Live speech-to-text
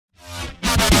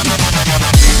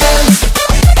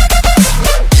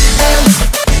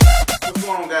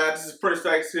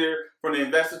Sykes here from the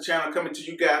Investor Channel, coming to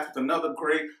you guys with another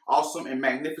great, awesome, and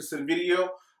magnificent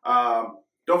video.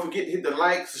 Don't forget to hit the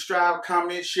like, subscribe,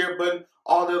 comment, share button,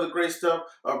 all the other great stuff.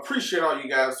 Appreciate all you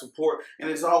guys' support. And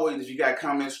as always, if you got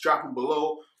comments, drop them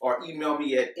below or email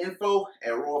me at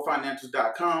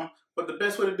info@royalfinancials.com. But the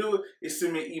best way to do it is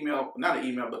send me an email, not an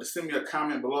email, but to send me a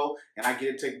comment below and I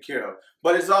get it taken care of.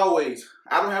 But as always,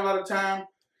 I don't have a lot of time,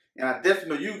 and I definitely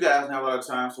know you guys don't have a lot of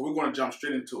time, so we're going to jump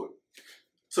straight into it.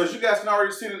 So as you guys can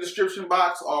already see in the description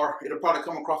box, or it'll probably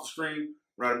come across the screen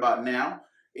right about now,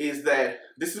 is that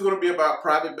this is going to be about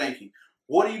private banking.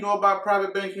 What do you know about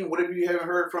private banking? Whatever you haven't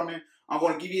heard from me, I'm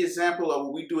going to give you an example of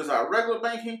what we do as our regular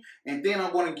banking, and then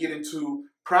I'm going to get into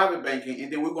private banking,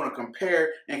 and then we're going to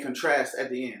compare and contrast at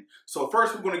the end. So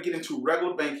first we're going to get into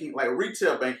regular banking, like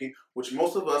retail banking, which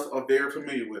most of us are very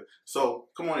familiar with. So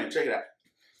come on in, check it out.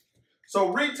 So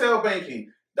retail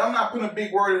banking, I'm not putting a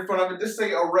big word in front of it, just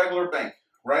say a regular bank,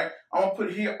 right? I'm going to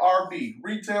put here RB,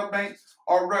 retail bank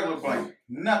or regular bank.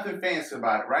 Nothing fancy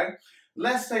about it, right?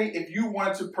 Let's say if you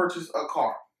wanted to purchase a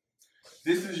car.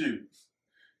 This is you.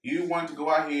 You want to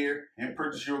go out here and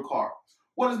purchase your car.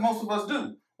 What does most of us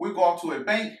do? We go off to a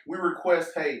bank, we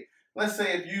request, hey, let's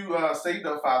say if you saved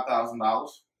up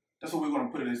 $5,000, that's what we're going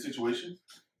to put in this situation.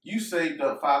 You saved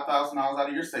up $5,000 out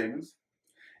of your savings,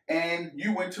 and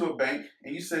you went to a bank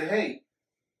and you say, hey,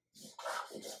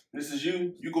 this is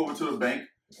you. You go over to the bank.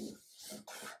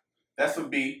 That's a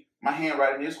B. My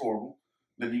handwriting is horrible.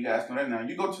 Let you guys know that now.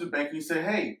 You go to the bank and you say,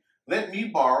 hey, let me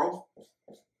borrow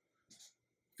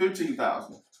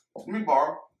 $15,000. Let me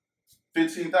borrow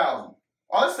 $15,000.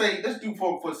 Let's do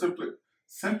for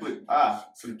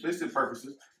simplistic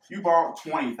purposes, you borrowed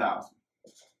 $20,000,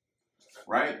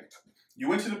 right? You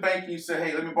went to the bank and you said,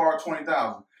 hey, let me borrow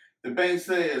 $20,000. The bank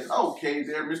says, okay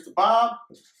there, Mr. Bob.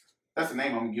 That's the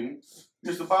name I'm giving.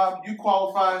 Mr. Bob, you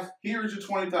qualify. Here is your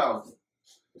 $20,000.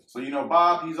 So, you know,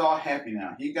 Bob, he's all happy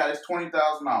now. He got his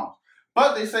 $20,000.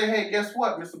 But they say, hey, guess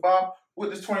what, Mr. Bob? With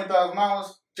this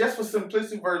 $20,000, just for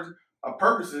simplistic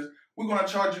purposes, we're going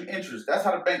to charge you interest. That's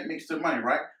how the bank makes their money,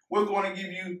 right? We're going to give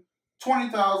you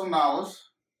 $20,000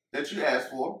 that you asked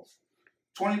for,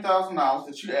 $20,000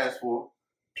 that you asked for,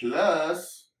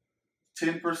 plus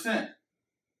 10%.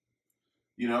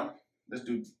 You know, let's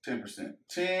do 10%.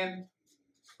 10%.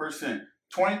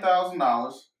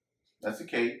 $20,000, that's a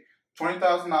K.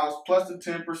 $20,000 plus the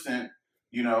 10%,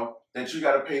 you know, that you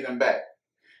got to pay them back.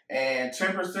 And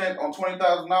 10% on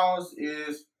 $20,000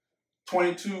 is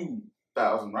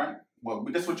 $22,000, right? Well,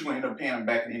 that's what you're going to end up paying them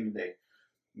back at the end of the day.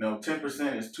 You know,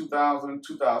 10% is $2,000,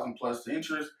 $2,000 plus the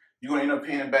interest. You're going to end up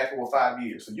paying them back over 5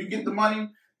 years. So you get the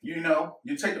money, you know,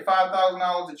 you take the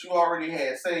 $5,000 that you already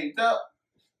had saved up.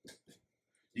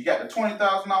 You got the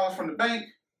 $20,000 from the bank.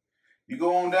 You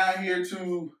go on down here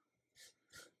to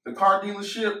the car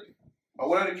dealership or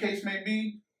whatever the case may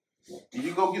be, and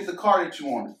you go get the car that you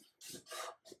wanted.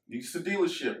 It's the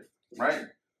dealership, right?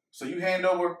 So you hand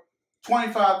over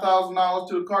 $25,000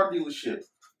 to the car dealership.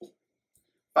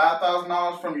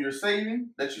 $5,000 from your saving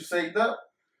that you saved up,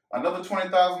 another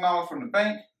 $20,000 from the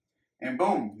bank, and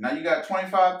boom, now you got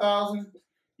 $25,000.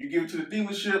 You give it to the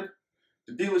dealership.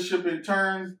 The dealership in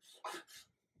turn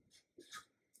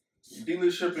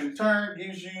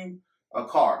gives you a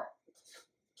car.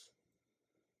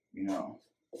 You know,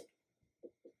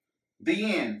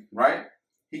 the end, right?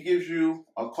 He gives you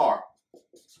a car.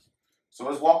 So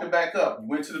let's walk it back up. You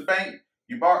went to the bank.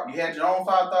 You had your own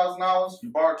 $5,000. You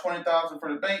borrowed $20,000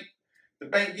 from the bank. The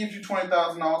bank gives you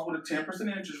 $20,000 with a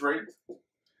 10% interest rate.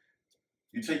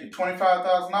 You take your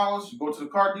 $25,000. You go to the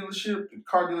car dealership. The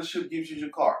car dealership gives you your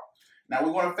car. Now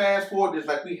we're going to fast forward this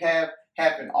like we have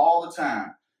happen all the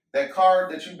time. That car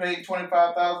that you paid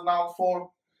 $25,000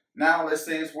 for, now let's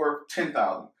say it's worth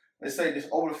 $10,000. Let's say this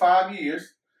over 5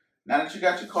 years. Now that you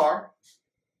got your car,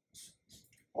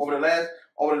 over the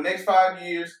next 5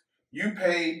 years, you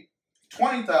pay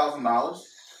 $20,000.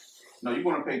 No, you're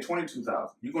going to pay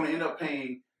 $22,000. You're going to end up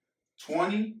paying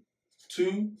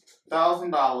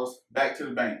 $22,000 back to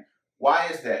the bank. Why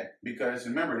is that? Because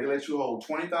remember, they let you hold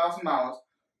 $20,000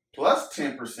 plus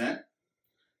 10%.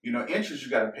 You know, interest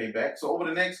you got to pay back. So over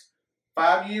the next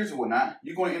 5 years or whatnot,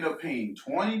 you're going to end up paying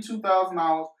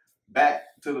 $22,000 back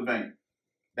to the bank.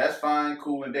 That's fine,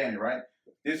 cool, and dandy, right?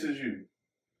 This is you.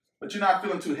 But you're not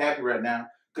feeling too happy right now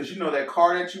because you know that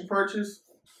car that you purchased,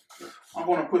 I'm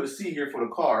going to put a C here for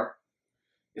the car,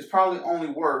 it's probably only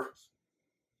worth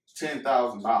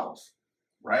 $10,000,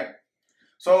 right?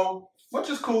 So, which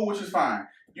is cool, which is fine.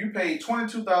 You paid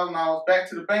 $22,000 back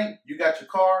to the bank, you got your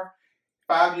car.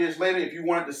 5 years later, if you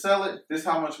wanted to sell it, this is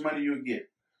how much money you would get.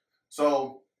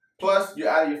 So, plus you're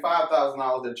out of your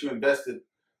 $5,000 that you invested,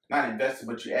 not invested,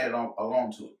 but you added on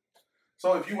along to it.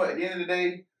 So if you, at the end of the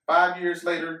day, 5 years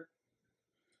later,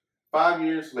 so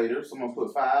I'm gonna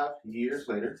put 5 years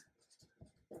later,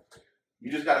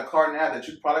 you just got a car now that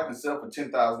you probably can sell for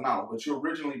 $10,000, but you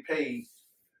originally paid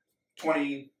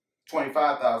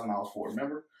 $25,000 for it.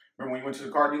 Remember when you went to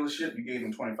the car dealership, you gave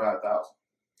them $25,000.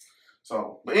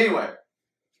 So, but anyway,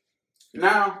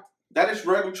 now that is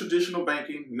regular traditional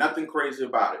banking, nothing crazy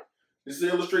about it. This is an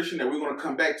illustration that we're going to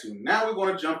come back to. Now we're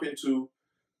going to jump into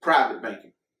private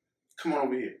banking. Come on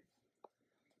over here.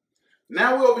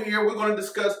 Now we're over here, we're going to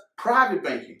discuss private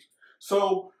banking.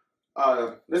 So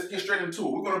let's get straight into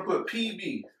it. We're going to put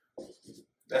PB.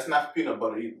 That's not for peanut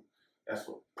butter either. That's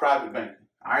for private banking.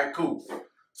 All right, cool.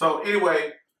 So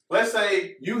anyway, let's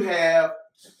say you have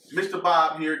Mr.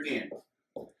 Bob here again.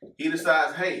 He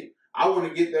decides, hey, I want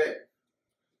to get that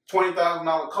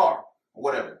 $20,000 car or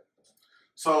whatever.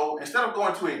 So instead of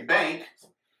going to a bank,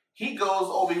 he goes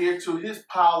over here to his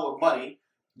pile of money.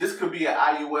 This could be an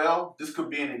IUL, this could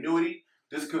be an annuity,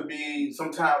 this could be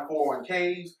sometime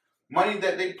 401ks, money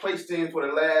that they placed in for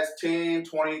the last 10,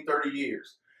 20, 30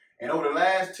 years. And over the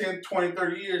last 10, 20,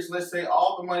 30 years, let's say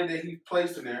all the money that he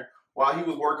placed in there while he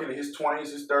was working in his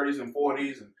 20s, his 30s, and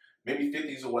 40s, and maybe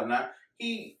 50s or whatnot,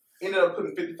 he ended up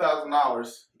putting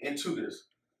 $50,000 into this.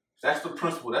 That's the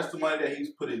principal. That's the money that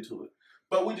he's put into it.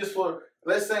 But we just,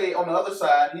 let's say on the other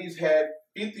side, he's had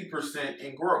 50%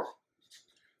 in growth.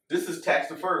 This is tax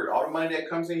deferred. All the money that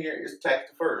comes in here is tax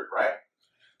deferred, right?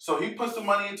 So he puts the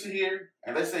money into here,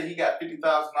 and let's say he got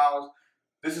 $50,000.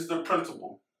 This is the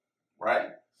principal, right?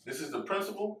 This is the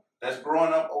principal that's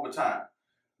growing up over time.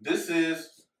 This is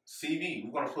CV.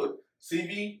 We're going to put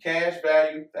CV, cash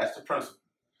value, that's the principal.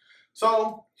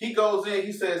 So he goes in,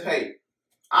 he says, hey,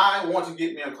 I want to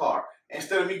get me a car.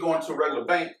 Instead of me going to a regular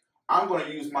bank, I'm going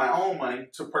to use my own money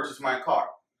to purchase my car.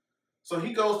 So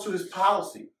he goes to his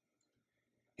policy.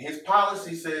 His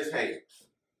policy says, hey,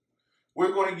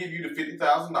 we're going to give you the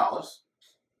 $50,000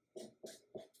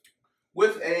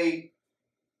 with a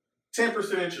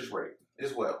 10% interest rate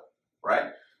as well,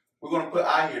 right? We're going to put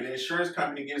I here. The insurance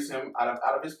company gives him out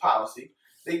of his policy.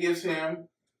 They give him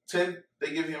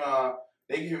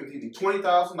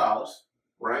 $20,000,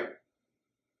 right?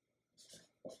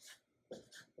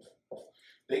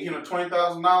 They give him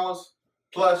 $20,000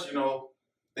 plus, you know,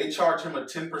 they charge him a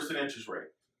 10% interest rate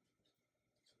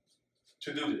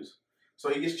to do this. So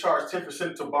he gets charged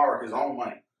 10% to borrow his own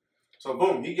money. So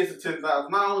boom, he gets the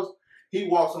 $10,000. He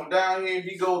walks on down here.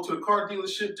 He goes to the car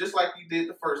dealership just like he did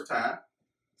the first time.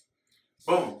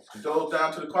 Boom, he goes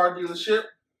down to the car dealership.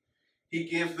 He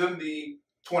gives them the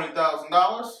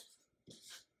 $20,000.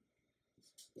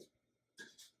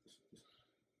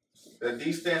 The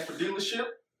D stands for dealership.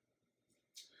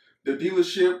 The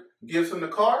dealership gives him the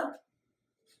car.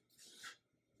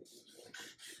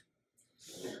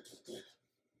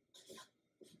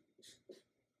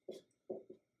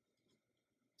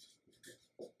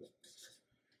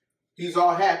 He's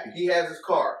all happy. He has his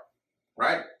car,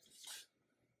 right?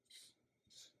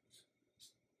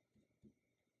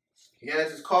 He has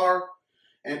his car,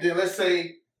 and then let's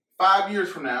say 5 years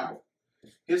from now,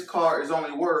 his car is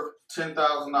only worth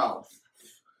 $10,000.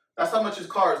 That's how much his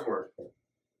car is worth.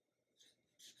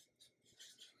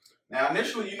 Now,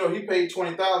 initially, you know, he paid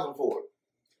 $20,000 for it.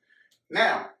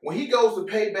 Now, when he goes to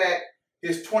pay back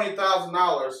his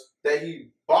 $20,000 that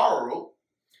he borrowed,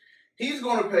 he's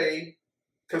going to pay,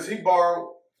 because he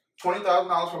borrowed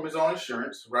 $20,000 from his own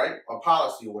insurance, right? A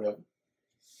policy or whatever.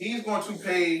 He's going to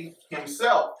pay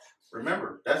himself.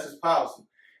 Remember, that's his policy.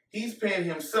 He's paying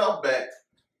himself back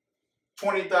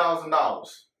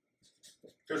 $20,000.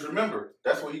 Because remember,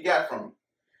 that's what he got from him.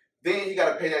 Then he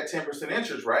got to pay that 10%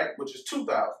 interest, right? Which is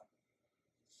 $2,000.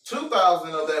 $2,000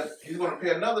 of that, he's going to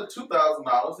pay another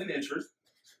 $2,000 in interest.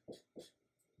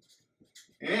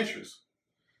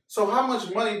 So how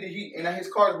much money did he, and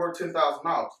his car is worth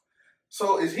 $10,000.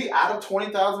 So is he out of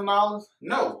 $20,000?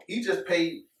 No, he just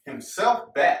paid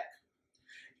himself back.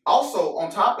 Also,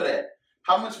 on top of that,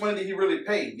 how much money did he really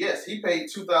pay? Yes, he paid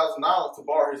 $2,000 to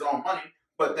borrow his own money,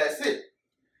 but that's it.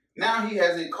 Now he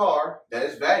has a car that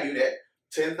is valued at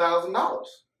 $10,000.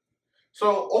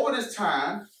 So over this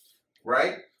time,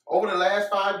 right, over the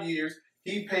last 5 years,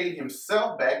 he paid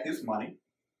himself back his money.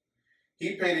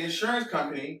 He paid the insurance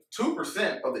company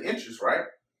 2% of the interest, right?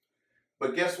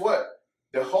 But guess what?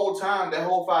 The whole time, that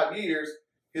whole 5 years,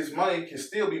 his money can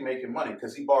still be making money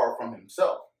because he borrowed from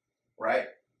himself, right?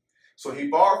 So he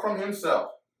borrowed from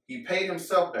himself. He paid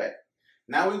himself back.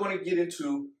 Now we're going to get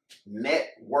into net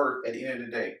worth at the end of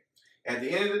the day. At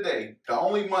the end of the day, the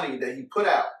only money that he put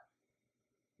out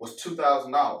was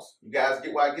 $2,000. You guys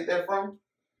get where I get that from?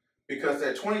 because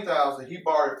that $20,000 he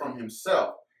borrowed from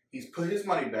himself. He's put his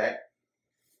money back.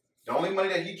 The only money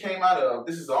that he came out of,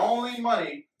 this is the only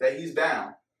money that he's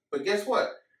down. But guess what?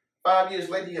 5 years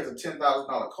later, he has a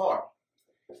 $10,000 car.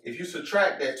 If you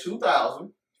subtract that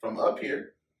 $2,000 from up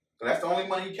here, so that's the only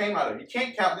money he came out of. You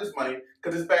can't count this money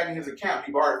because it's back in his account.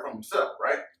 He borrowed it from himself,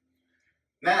 right?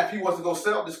 Now, if he was to go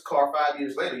sell this car 5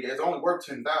 years later, yeah, it's only worth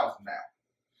 $10,000 now.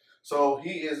 So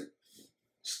he is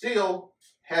still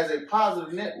has a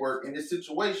positive net worth in this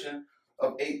situation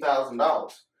of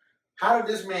 $8,000. How did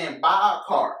this man buy a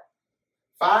car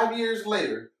 5 years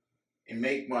later and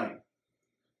make money?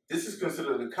 This is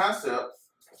considered the concept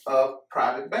of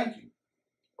private banking,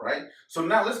 right? So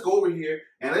now let's go over here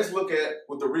and let's look at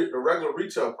what the regular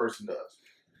retail person does.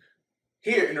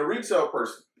 Here in the retail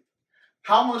person,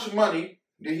 how much money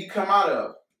did he come out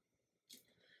of?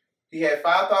 He had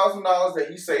 $5,000 that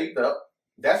he saved up.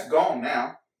 That's gone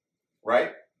now,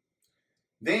 right?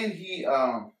 Then he,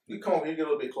 you come over here, get a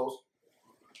little bit closer.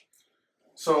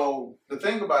 So the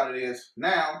thing about it is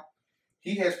now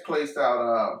he has placed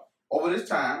out, over this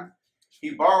time,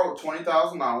 he borrowed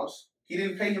 $20,000. He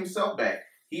didn't pay himself back.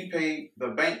 He paid the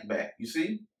bank back. You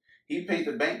see? He paid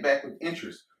the bank back with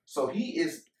interest. So he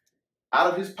is,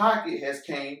 out of his pocket has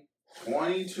came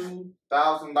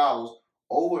 $22,000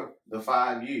 over the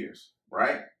 5 years,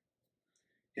 right?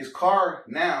 His car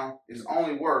now is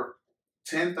only worth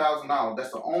 $10,000.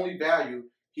 That's the only value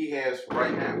he has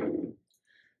right now.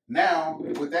 Now,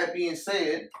 with that being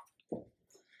said,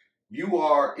 you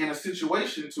are in a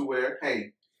situation to where,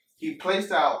 hey, he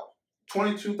placed out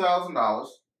 $22,000.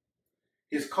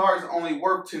 His car is only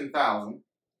worth $10,000.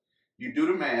 You do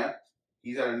the math.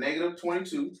 He's at a negative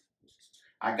 22.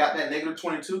 I got that negative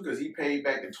 22 because he paid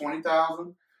back the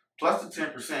 $20,000 plus the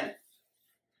 10%.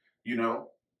 You know,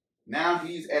 now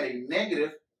he's at a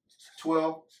negative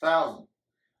 $12,000.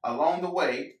 Along the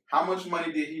way, how much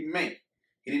money did he make?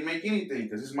 He didn't make anything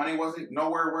because his money wasn't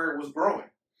nowhere where it was growing.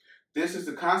 This is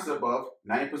the concept of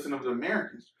 90% of the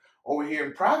Americans. Over here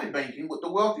in private banking, what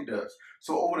the wealthy does.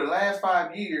 So over the last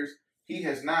 5 years, he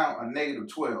has now a negative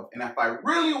 12. And if I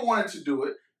really wanted to do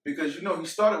it, because you know he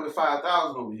started with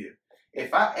 5,000 over here.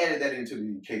 If I added that into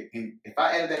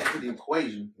the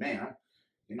equation, man,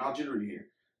 you know, I'm jittery here.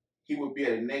 He would be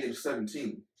at a negative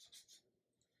 17.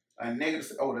 A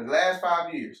negative over the last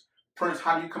 5 years. Prince,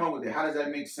 how do you come up with that? How does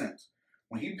that make sense?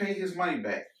 When he paid his money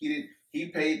back, he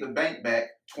paid the bank back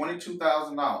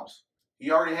 $22,000. He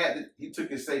already had it. He took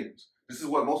his savings. This is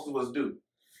what most of us do.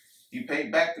 He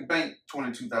paid back the bank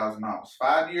 $22,000.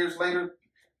 5 years later,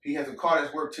 he has a car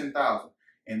that's worth $10,000.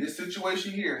 In this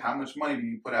situation here, how much money do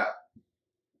you put out?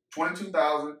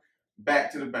 $22,000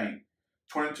 back to the bank.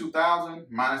 $22,000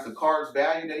 minus the car's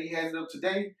value that he has up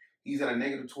today, he's at a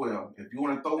negative 12. If you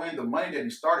want to throw in the money that he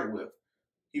started with,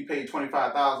 he paid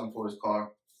 $25,000 for his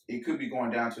car. It could be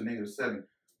going down to negative 7.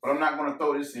 But I'm not going to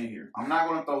throw this in here. I'm not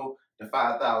going to throw the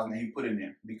 $5,000 that he put in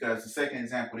there because the second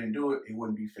example didn't do it. It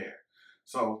wouldn't be fair.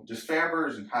 So just fair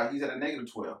version, how he's at a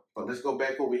negative 12. But let's go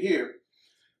back over here.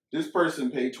 This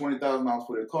person paid $20,000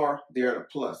 for their car. They're at a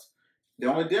plus. The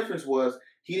only difference was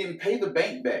he didn't pay the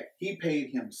bank back. He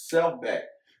paid himself back.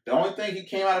 The only thing he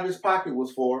came out of his pocket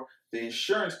was for the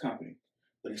insurance company.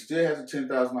 But he still has a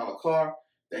 $10,000 car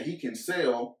that he can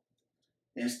sell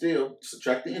and still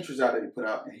subtract the interest out that he put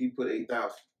out, and he put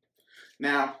 $8,000.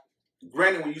 Now,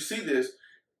 granted, when you see this,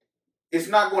 it's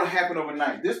not going to happen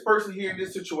overnight. This person here in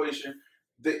this situation,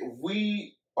 that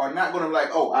we are not going to like,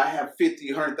 oh, I have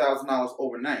 $50,000, $100,000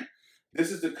 overnight.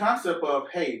 This is the concept of,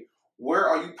 hey, where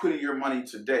are you putting your money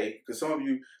today? Because some of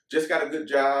you just got a good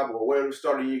job or whatever,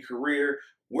 starting your career.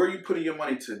 Where are you putting your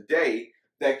money today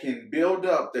that can build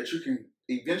up, that you can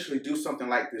eventually do something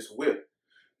like this with?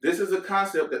 This is a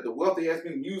concept that the wealthy has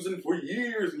been using for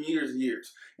years and years and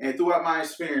years. And throughout my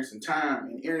experience and time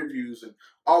and interviews and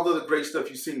all the other great stuff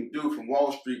you see me do from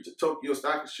Wall Street to Tokyo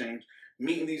Stock Exchange,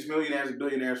 meeting these millionaires and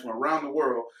billionaires from around the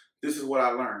world, this is what I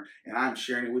learned, and I'm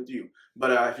sharing it with you.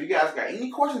 But if you guys got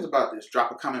any questions about this,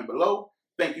 drop a comment below.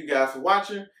 Thank you guys for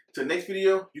watching. Till next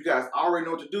video, you guys already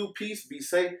know what to do. Peace, be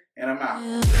safe, and I'm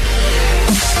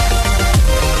out.